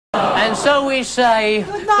So we say...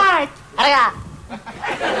 Good night.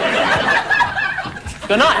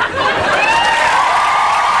 Good night.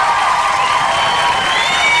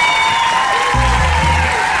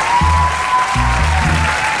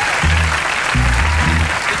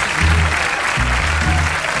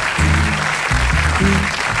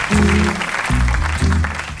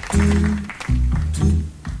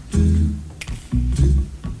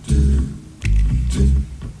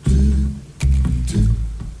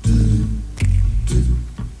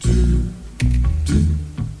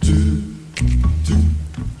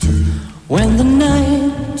 When the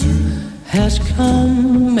night has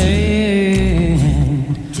come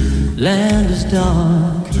and land is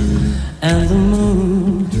dark and the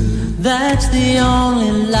moon, that's the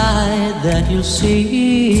only light that you'll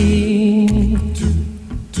see.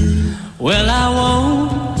 Well, I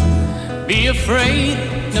won't be afraid,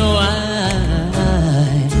 no,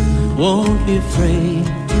 I won't be afraid,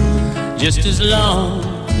 just as long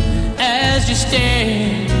as you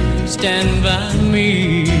stand by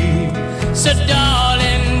me. So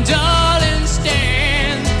darling, darling,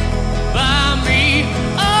 stand by me.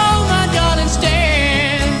 Oh, my darling,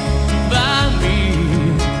 stand by me.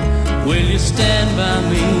 Will you stand by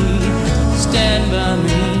me? Stand by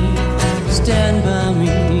me, stand by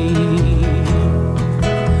me.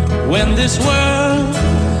 When this world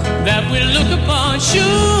that we look upon should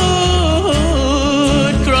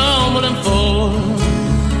crumble and fall,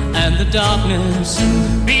 and the darkness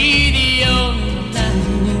be the only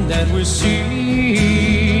that we see,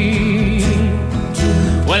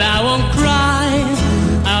 well, I won't cry,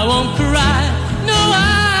 no, I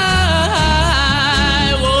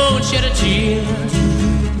won't shed a tear,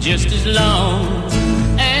 just as long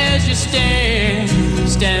as you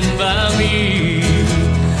stand by me.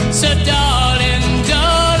 So darling,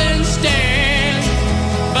 darling, stand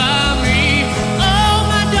by me. Oh,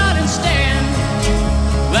 my darling, stand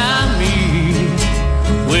by me.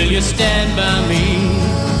 Will you stand by me?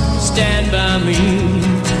 Stand by me,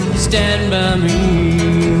 stand by me.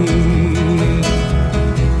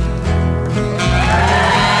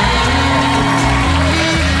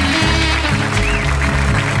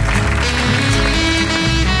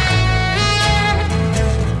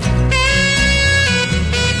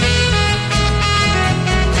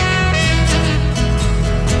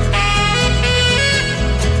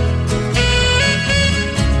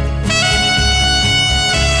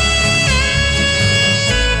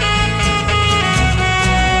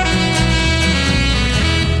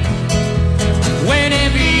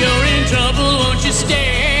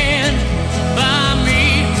 Stand by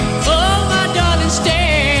me, oh my darling,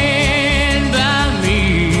 stand by me.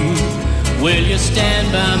 Will you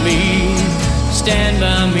stand by me? Stand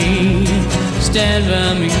by me, stand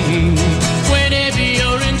by me. Whenever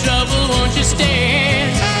you're in trouble, won't you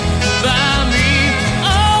stand by me?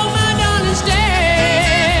 Oh my darling,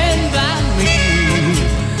 stand by me.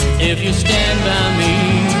 If you stand by me,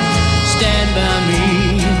 stand by me,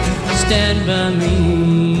 stand by me.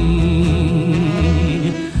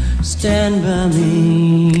 Stand by me,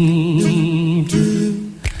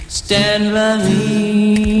 stand by me.